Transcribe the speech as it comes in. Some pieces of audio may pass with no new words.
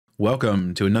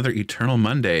Welcome to another Eternal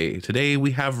Monday. Today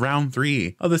we have round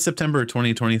 3 of the September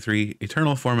 2023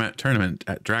 Eternal Format Tournament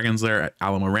at Dragon's Lair at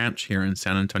Alamo Ranch here in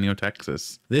San Antonio,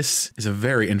 Texas. This is a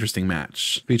very interesting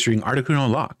match featuring Articuno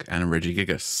Lock and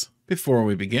Regigigas. Before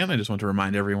we begin, I just want to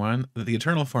remind everyone that the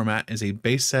Eternal format is a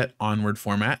base set onward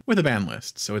format with a ban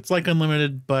list, so it's like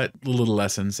Unlimited, but a little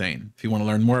less insane. If you want to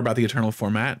learn more about the Eternal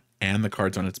format and the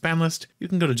cards on its ban list, you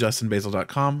can go to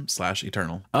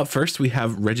justinbasil.com/eternal. Up first, we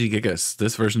have Regigigas.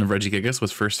 This version of Regigigas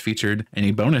was first featured in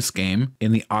a bonus game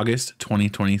in the August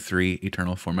 2023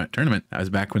 Eternal Format Tournament. That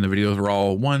was back when the videos were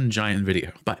all one giant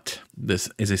video. But this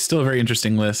is still a very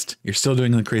interesting list. You're still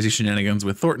doing the crazy shenanigans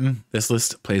with Thornton. This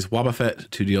list plays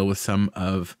Wobbuffet to deal with some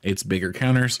of its bigger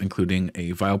counters, including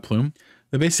a Vileplume.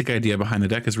 The basic idea behind the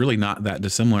deck is really not that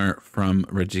dissimilar from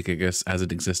Regigigas as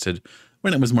it existed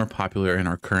when it was more popular in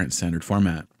our current standard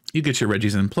format. You get your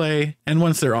Regis in play, and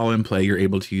once they're all in play, you're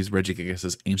able to use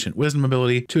Regigigas' Ancient Wisdom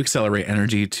ability to accelerate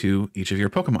energy to each of your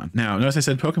Pokemon. Now, notice I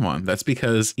said Pokemon. That's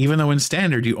because even though in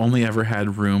Standard you only ever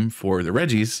had room for the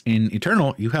Regis, in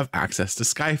Eternal you have access to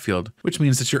Skyfield, which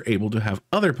means that you're able to have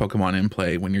other Pokemon in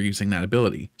play when you're using that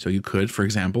ability. So you could, for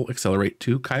example, accelerate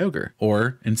to Kyogre,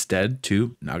 or instead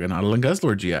to Naganadel and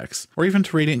Guzzlord GX, or even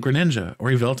to Radiant Greninja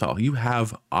or Yveltal. You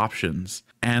have options.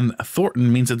 And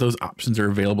Thornton means that those options are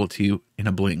available to you in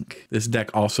a blink. This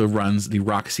deck also runs the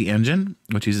Roxy engine,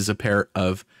 which uses a pair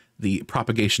of the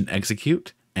Propagation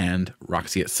Execute and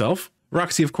Roxy itself.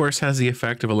 Roxy, of course, has the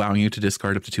effect of allowing you to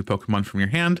discard up to 2 Pokemon from your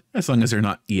hand, as long as they're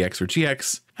not EX or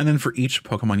GX. And then for each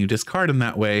Pokemon you discard in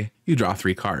that way, you draw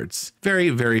 3 cards. Very,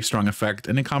 very strong effect,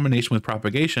 and in combination with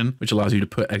Propagation, which allows you to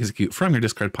put Execute from your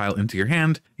discard pile into your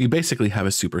hand, you basically have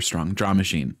a super strong draw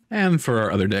machine. And for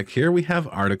our other deck here, we have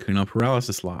Articuno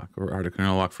Paralysis Lock, or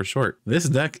Articuno Lock for short. This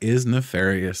deck is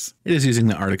nefarious. It is using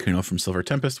the Articuno from Silver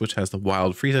Tempest, which has the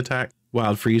Wild Freeze attack.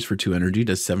 Wild Freeze for 2 energy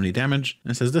does 70 damage,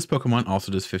 and it says this Pokemon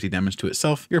also does 50 damage to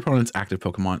itself. Your opponent's active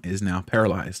Pokemon is now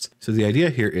paralyzed. So the idea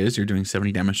here is you're doing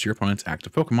 70 damage to your opponent's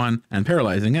active Pokemon and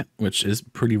paralyzing it, which is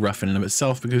pretty rough in and of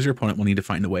itself because your opponent will need to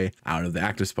find a way out of the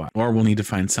active spot, or will need to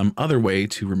find some other way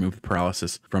to remove the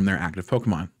paralysis from their active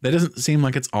Pokemon. That doesn't seem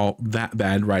like it's all that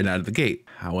bad right out of the gate.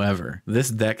 However, this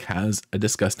deck has a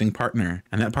disgusting partner,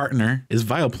 and that partner is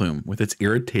Vileplume with its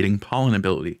Irritating Pollen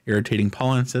ability. Irritating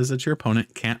Pollen says that your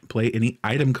opponent can't play any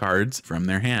item cards from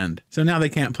their hand. So now they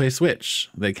can't play Switch,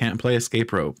 they can't play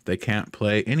Escape Rope, they can't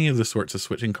play any of the sorts of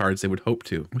switching cards they would hope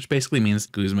to, which basically means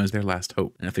Guzma is their last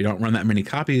hope. And if they don't run that many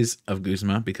copies of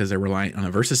Guzma because they're reliant on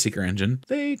a Versus Seeker engine,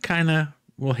 they kinda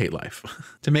will hate life.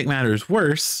 To make matters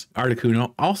worse,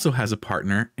 Articuno also has a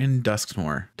partner in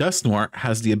Dusknoir. Dusknoir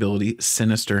has the ability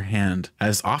Sinister Hand.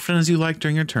 As often as you like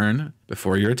during your turn,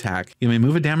 before your attack, you may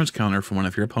move a damage counter from one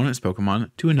of your opponent's Pokemon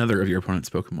to another of your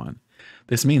opponent's Pokemon.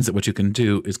 This means that what you can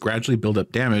do is gradually build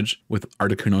up damage with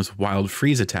Articuno's Wild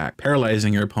Freeze attack,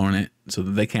 paralyzing your opponent so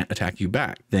that they can't attack you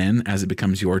back. Then, as it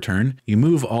becomes your turn, you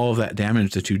move all of that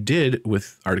damage that you did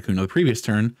with Articuno the previous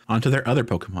turn onto their other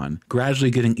Pokemon,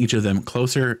 gradually getting each of them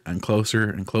closer and closer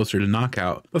and closer to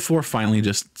knockout before finally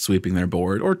just sweeping their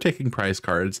board or taking prize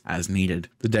cards as needed.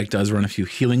 The deck does run a few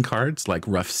healing cards like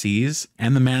Rough Seas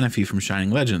and the Manaphy from Shining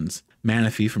Legends.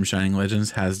 Manaphy from Shining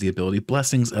Legends has the ability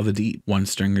Blessings of the Deep.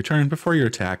 Once during your turn before your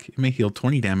attack, you may heal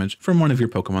 20 damage from one of your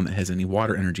Pokemon that has any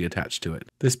water energy attached to it.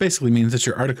 This basically means that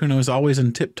your Articuno is always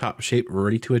in tip-top shape,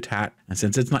 ready to attack, and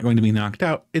since it's not going to be knocked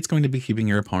out, it's going to be keeping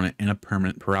your opponent in a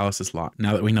permanent paralysis lock.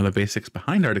 Now that we know the basics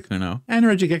behind Articuno and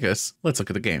Regigigas, let's look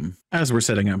at the game. As we're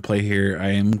setting up play here, I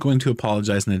am going to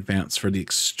apologize in advance for the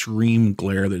extreme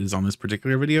glare that is on this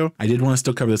particular video. I did want to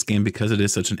still cover this game because it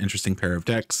is such an interesting pair of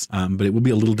decks, but it will be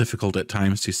a little difficult at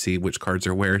times to see which cards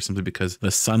are where, simply because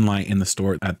the sunlight in the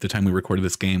store at the time we recorded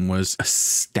this game was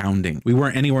astounding. We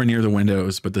weren't anywhere near the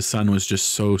windows, but the sun was just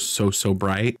so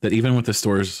bright that even with the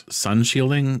store's sun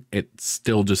shielding, it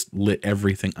still just lit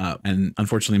everything up, and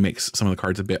unfortunately makes some of the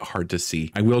cards a bit hard to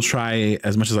see. I will try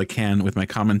as much as I can with my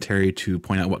commentary to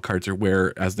point out what cards are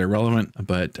where as they're relevant,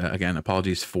 but again,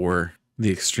 apologies for the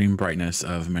extreme brightness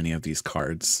of many of these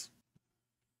cards.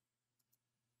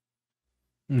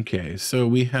 Okay, so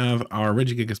we have our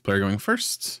Regigigas player going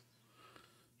first.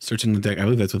 Searching the deck, I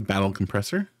believe that's with Battle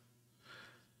Compressor.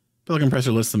 Battle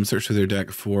Compressor lets them search through their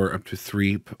deck for up to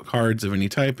 3 cards of any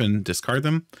type and discard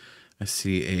them. I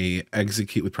see a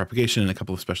Execute with Propagation and a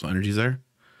couple of special energies there.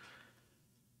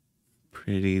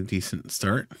 Pretty decent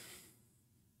start.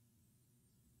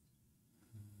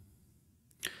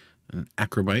 An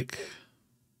Acrobike.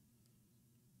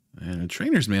 And a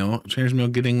Trainer's Mail. Trainer's Mail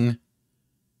getting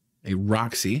a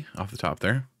Roxy off the top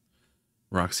there.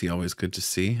 Roxy, always good to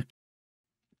see.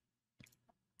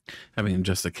 Having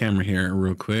adjust the camera here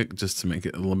real quick just to make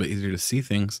it a little bit easier to see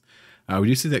things. We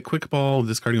do see that quick ball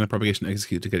discarding the propagation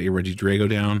execute to get a Regigigas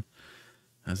down.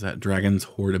 As that Dragon's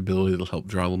Horde ability that'll help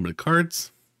draw a little bit of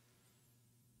cards.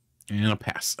 And I'll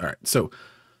pass. All right, so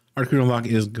Articuno Lock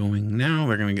is going now.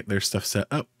 They're going to get their stuff set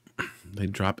up. They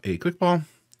drop a quick ball.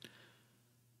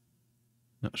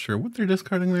 Not sure what they're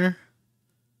discarding there.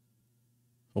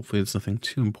 Hopefully it's nothing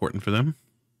too important for them.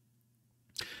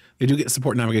 They do get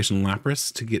support navigation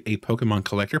Lapras to get a Pokemon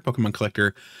Collector. Pokemon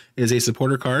Collector is a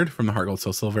supporter card from the Heart Gold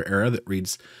Soul Silver era that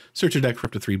reads, search your deck for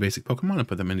up to 3 basic Pokemon and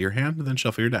put them into your hand, and then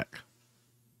shuffle your deck.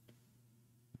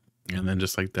 And then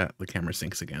just like that, the camera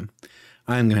syncs again.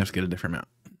 I'm going to have to get a different mount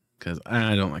because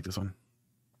I don't like this one.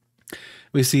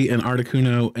 We see an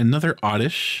Articuno, another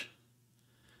Oddish.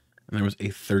 And there was a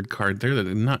third card there that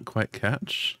did not quite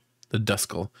catch. The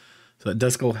Duskull. So that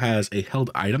Duskull has a held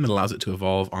item that allows it to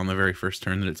evolve on the very first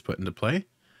turn that it's put into play.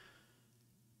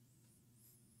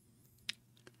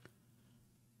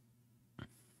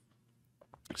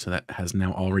 So that has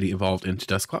now already evolved into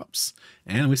Dusclops.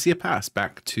 And we see a pass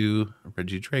back to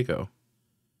Regigigas.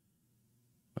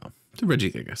 Well, to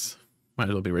Regigigas. Might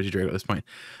as well be Regigigas at this point.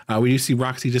 We do see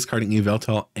Roxy discarding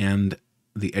Yveltal and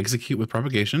the Execute with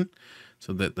Propagation,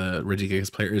 so that the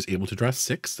Regigigas player is able to draw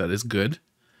 6. That is good.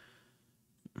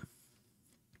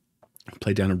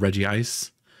 Play down a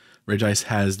Regice. Regice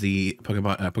has the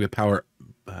Pokepower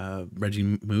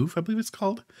Regi move, I believe it's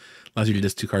called. Allows you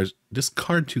to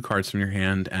discard 2 cards from your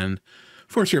hand and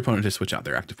force your opponent to switch out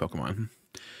their active Pokemon.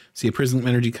 See a Prism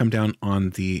Energy come down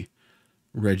on the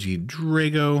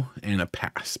Regigigas and a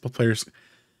pass. Both players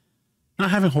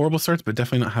not having horrible starts, but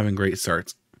definitely not having great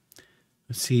starts.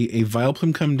 See a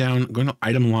Vileplume come down. Going to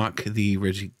item lock the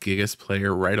Regigigas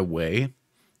player right away.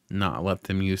 Not let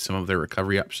them use some of their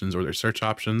recovery options or their search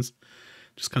options.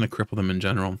 Just kind of cripple them in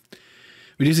general.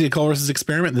 We do see a Colress's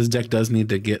Experiment. This deck does need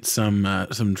to get some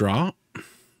draw.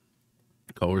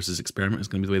 Colress's Experiment is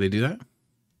going to be the way they do that.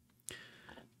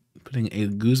 Putting a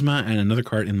Guzma and another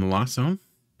card in the Lost Zone.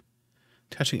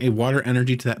 Attaching a Water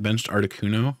Energy to that benched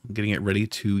Articuno. Getting it ready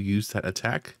to use that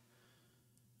attack.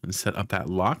 And set up that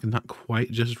lock. Not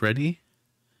quite just ready.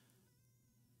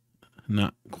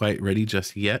 Not quite ready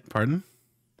just yet, pardon.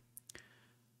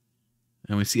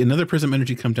 And we see another Prism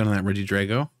Energy come down on that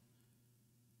Regigigas.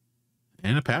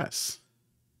 And a pass.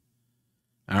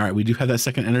 All right, we do have that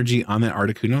second energy on that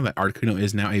Articuno. That Articuno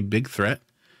is now a big threat.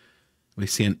 We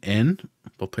see an N.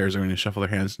 Both players are going to shuffle their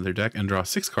hands into their deck and draw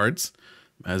 6 cards,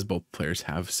 as both players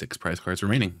have 6 prize cards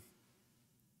remaining.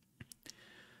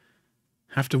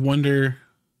 I have to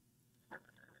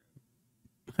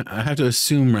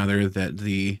assume, rather, that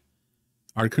the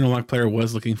Articuno Lock player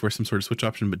was looking for some sort of switch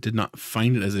option, but did not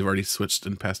find it as they've already switched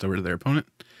and passed over to their opponent.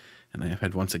 And I have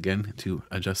had once again to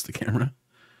adjust the camera.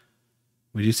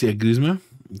 We do see a Guzma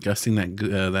gusting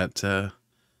that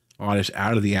Oddish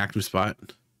out of the active spot,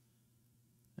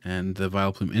 and the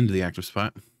Vileplume into the active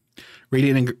spot.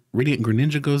 Radiant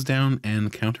Greninja goes down,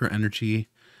 and Counter Energy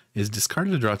is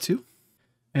discarded to draw 2.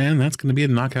 And that's going to be a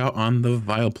knockout on the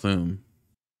Vileplume.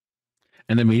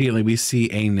 And immediately we see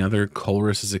another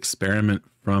Colress's Experiment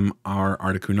from our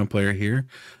Articuno player here.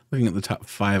 Looking at the top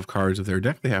 5 cards of their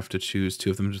deck, they have to choose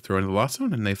 2 of them to throw into the Lost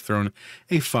Zone, and they've thrown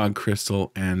a Fog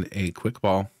Crystal and a Quick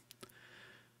Ball.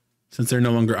 Since they're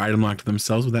no longer item locked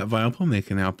themselves with that Vileplume, they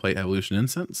can now play Evolution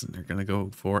Incense, and they're going to go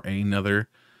for another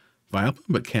Vileplume,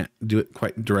 but can't do it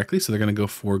quite directly, so they're going to go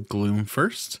for Gloom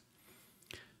first.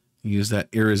 Use that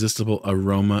Irresistible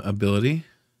Aroma ability.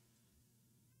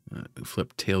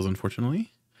 Flip tails,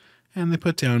 unfortunately. And they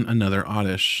put down another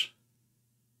Oddish.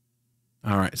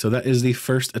 All right, so that is the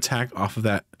first attack off of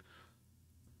that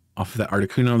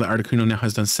Articuno. The Articuno now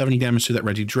has done 70 damage to that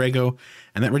Regigigas,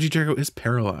 and that Regigigas is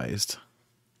paralyzed.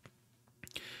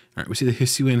 All right, we see the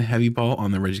Hisuian Heavy Ball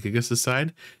on the Regigigas'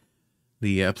 side.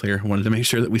 The player wanted to make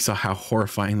sure that we saw how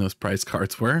horrifying those prize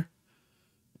cards were.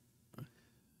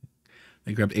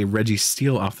 They grabbed a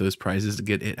Registeel off those prizes to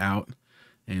get it out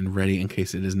and ready in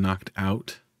case it is knocked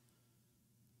out.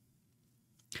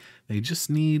 They just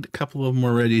need a couple of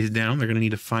more Regis down. They're going to need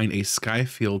to find a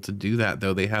Skyfield to do that,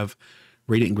 though. They have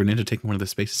Radiant Greninja taking one of the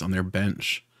spaces on their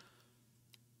bench.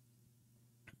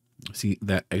 See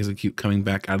that Execute coming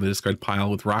back out of the discard pile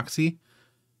with Roxy.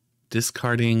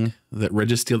 Discarding the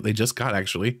Registeel that they just got,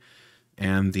 actually.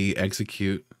 And the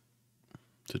Execute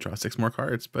to draw 6 more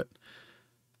cards, but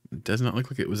it does not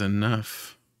look like it was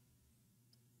enough.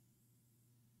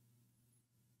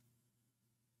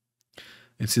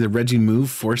 And see the Regi move,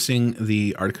 forcing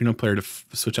the Articuno player to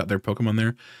switch out their Pokemon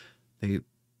there. They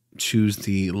choose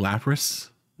the Lapras,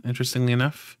 interestingly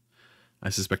enough. I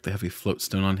suspect they have a Float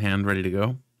Stone on hand ready to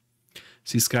go.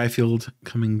 See Skyfield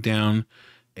coming down,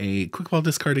 a quick ball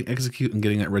discarding execute and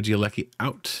getting that Regigigas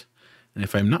out. And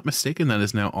if I'm not mistaken, that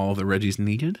is now all the Regis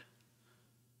needed.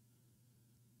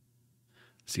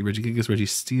 See Regigigas,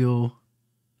 Registeel,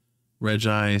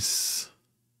 Regice,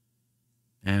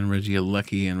 and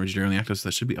Regigigas and Regidrago on the active, so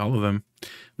that should be all of them.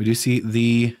 We do see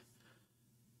the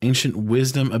Ancient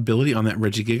Wisdom ability on that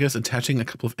Regigigas, attaching a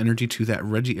couple of energy to that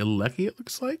Regigigas, it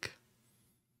looks like.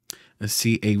 Let's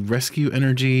see a rescue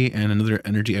energy and another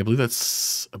energy. I believe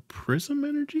that's a prism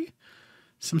energy?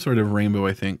 Some sort of rainbow,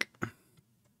 I think.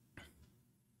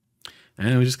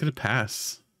 And we just got to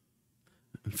pass.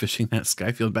 And fishing that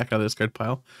Skyfield back out of the discard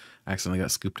pile. I accidentally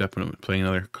got scooped up and playing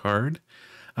another card.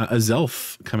 A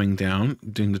Zelf coming down,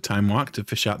 doing the Time Walk to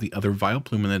fish out the other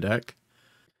Vileplume in the deck.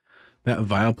 That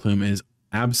Vileplume is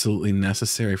absolutely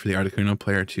necessary for the Articuno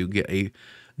player to get a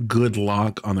good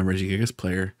lock on the Regigigas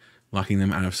player, locking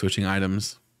them out of switching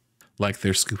items like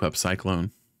their Scoop Up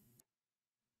Cyclone.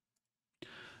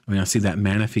 I mean, I see that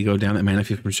Manaphy go down. That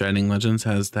Manaphy from Shining Legends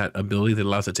has that ability that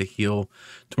allows it to heal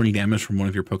 20 damage from one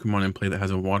of your Pokemon in play that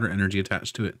has a water energy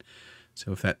attached to it.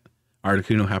 So if that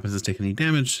Articuno happens to take any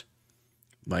damage,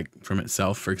 like from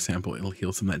itself, for example, it'll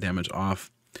heal some of that damage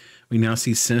off. We now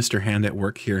see Sinister Hand at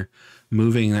work here,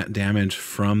 moving that damage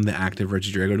from the active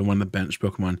Regidrago to one of the bench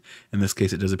Pokemon. In this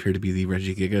case, it does appear to be the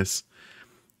Regigigas.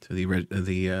 So the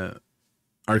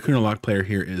Articuno Lock player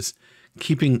here is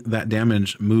keeping that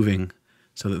damage moving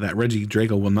so that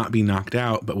Regidrago will not be knocked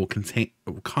out, but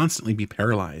will constantly be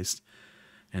paralyzed.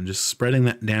 And just spreading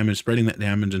that damage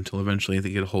until eventually they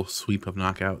get a whole sweep of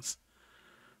knockouts.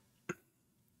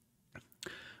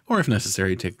 Or if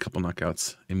necessary, take a couple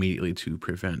knockouts immediately to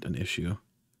prevent an issue.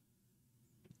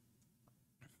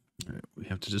 All right, we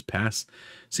have to just pass.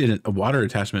 See a water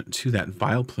attachment to that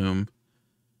Vileplume.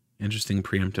 Interesting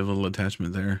preemptive little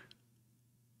attachment there.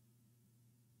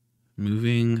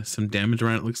 Moving some damage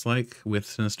around, it looks like, with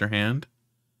Sinister Hand.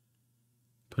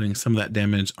 Putting some of that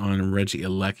damage on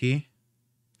Regigigas.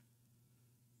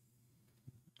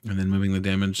 And then moving the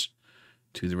damage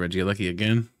to the Regigigas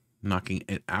again, knocking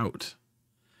it out.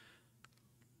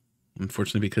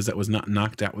 Unfortunately, because that was not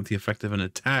knocked out with the effect of an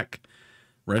attack,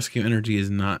 Rescue Energy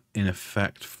is not in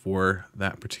effect for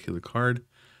that particular card,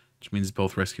 which means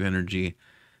both Rescue Energy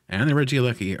and the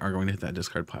Regigigas are going to hit that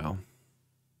discard pile.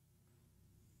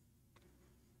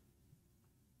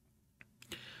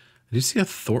 I do see a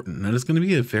Thornton. That is going to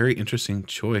be a very interesting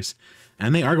choice.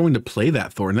 And they are going to play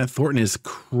that Thornton. That Thornton is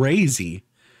crazy.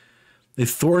 They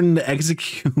Thornton to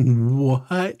execute.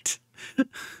 What?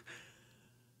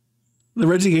 The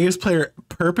Regigigas player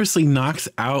purposely knocks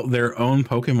out their own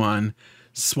Pokemon,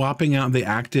 swapping out the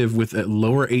active with a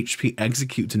lower HP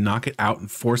execute to knock it out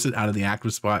and force it out of the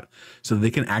active spot so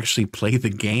they can actually play the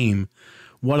game.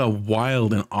 What a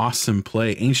wild and awesome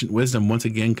play. Ancient Wisdom once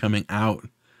again coming out.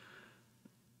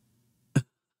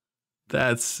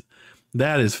 That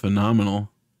is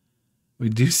phenomenal. We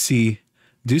do see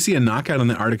a knockout on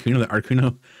the Articuno. The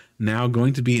Articuno now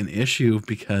going to be an issue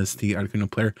because the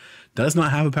Articuno player does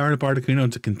not have a powered up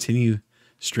Articuno to continue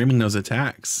streaming those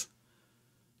attacks.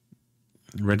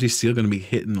 Registeel going to be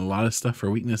hitting a lot of stuff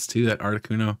for weakness too. That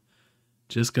Articuno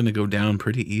just going to go down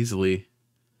pretty easily.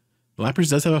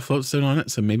 Lapras does have a float stone on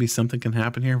it, so maybe something can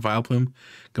happen here. Vileplume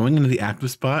going into the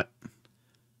active spot.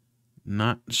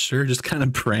 Not sure, just kind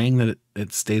of praying that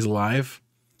it stays alive.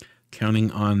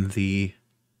 Counting on that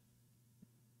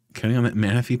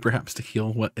Manaphy perhaps to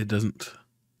heal what it doesn't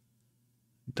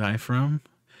die from.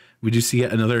 We do see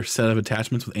yet another set of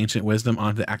attachments with Ancient Wisdom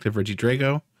onto the active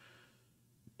Regidrago.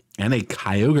 And a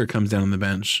Kyogre comes down on the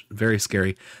bench. Very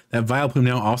scary. That Vileplume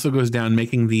now also goes down,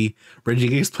 making the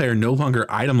Regigigas player no longer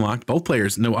item locked. Both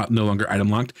players no longer item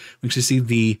locked. We actually see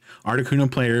the Articuno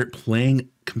player playing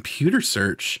Computer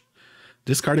Search,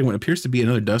 discarding what appears to be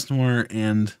another Dusknoir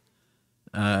and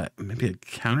maybe a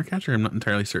Counter Catcher. I'm not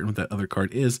entirely certain what that other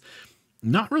card is.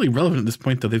 Not really relevant at this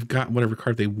point, though. They've got whatever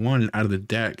card they wanted out of the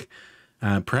deck.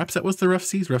 Perhaps that was the Rough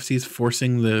Seas. Rough Seas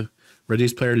forcing the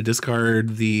Regis player to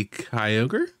discard the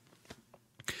Kyogre.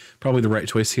 Probably the right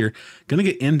choice here. Going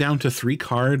to get in down to 3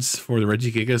 cards for the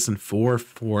Regigigas and 4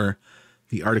 for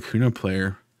the Articuno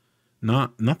player.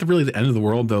 Not really the end of the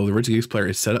world, though. The Regigigas player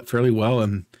is set up fairly well,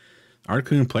 and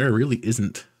Articuno player really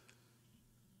isn't.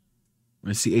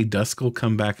 I see a Duskull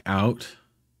come back out.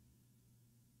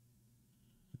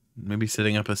 Maybe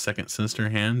setting up a second Sinister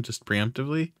Hand just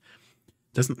preemptively.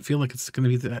 Doesn't feel like it's going to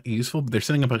be that useful, but they're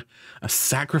setting up a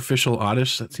Sacrificial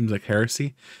Oddish. That seems like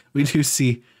heresy. We do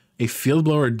see a Field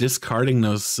Blower discarding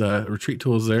those retreat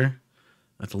tools there.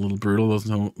 That's a little brutal. Those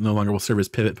no longer will serve as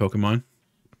pivot Pokemon.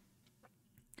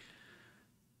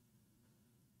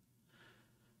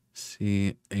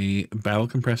 See a battle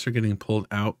compressor getting pulled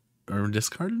out or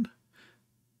discarded.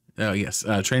 Oh yes,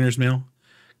 trainer's mail.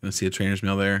 Gonna see a trainer's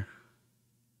mail there.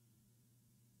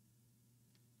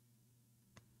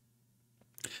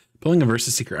 Pulling a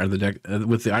Versus Seeker out of the deck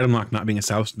with the item lock not being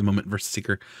established at the moment. Versus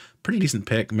Seeker, pretty decent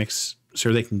pick. Makes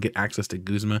sure they can get access to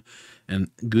Guzma, and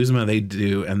Guzma they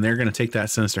do, and they're gonna take that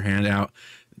Sinister Hand out,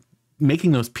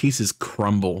 making those pieces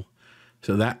crumble.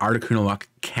 So that Articuno Lock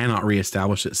cannot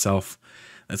reestablish itself.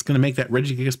 That's going to make that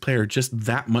Regigigas player just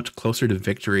that much closer to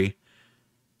victory.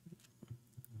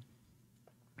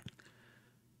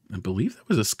 I believe that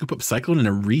was a Scoop Up Cyclone and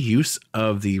a reuse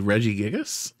of the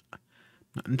Regigigas.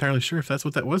 Not entirely sure if that's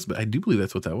what that was, but I do believe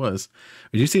that's what that was.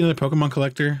 We do see another Pokemon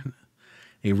collector,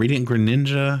 a Radiant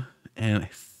Greninja, and I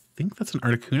think that's an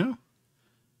Articuno.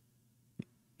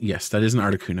 Yes, that is an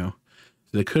Articuno.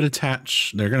 They could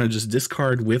attach, they're going to just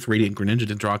discard with Radiant Greninja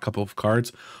to draw a couple of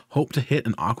cards. Hope to hit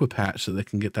an Aqua Patch so they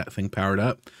can get that thing powered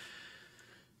up.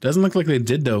 Doesn't look like they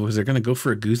did though, because they're going to go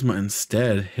for a Guzma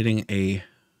instead, hitting a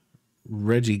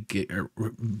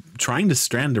trying to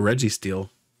strand a Registeel.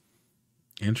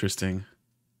 Interesting.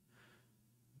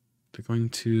 They're going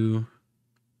to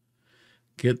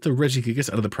get the Regigigas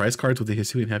out of the prize cards with the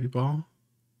Hisuian Happy Ball.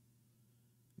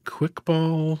 Quick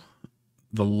Ball,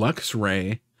 the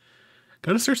Luxray.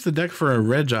 Got to search the deck for a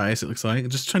Regice, it looks like.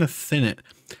 Just trying to thin it.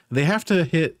 They have to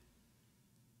hit...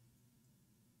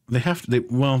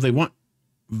 Well, they want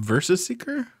Versus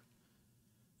Seeker?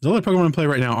 The only Pokemon in play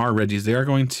right now are Regis. They are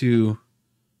going to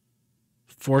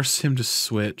force him to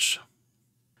switch.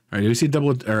 All right, do we see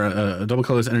double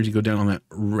colorless energy go down on that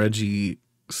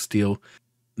Registeel?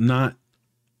 Not,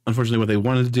 unfortunately, what they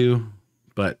wanted to do,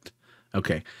 but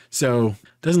okay. So,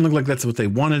 doesn't look like that's what they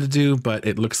wanted to do, but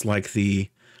it looks like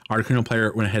the Articuno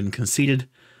player went ahead and conceded.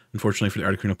 Unfortunately for the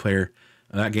Articuno player,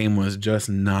 that game was just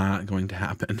not going to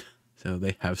happen. So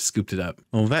they have scooped it up.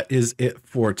 Well, that is it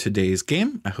for today's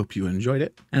game. I hope you enjoyed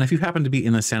it. And if you happen to be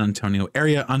in the San Antonio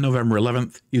area on November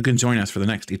 11th, you can join us for the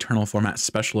next Eternal Format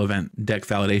special event. Deck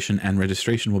validation and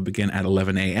registration will begin at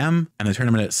 11 a.m. and the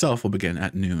tournament itself will begin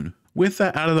at noon. With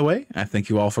that out of the way, I thank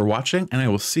you all for watching, and I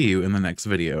will see you in the next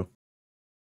video.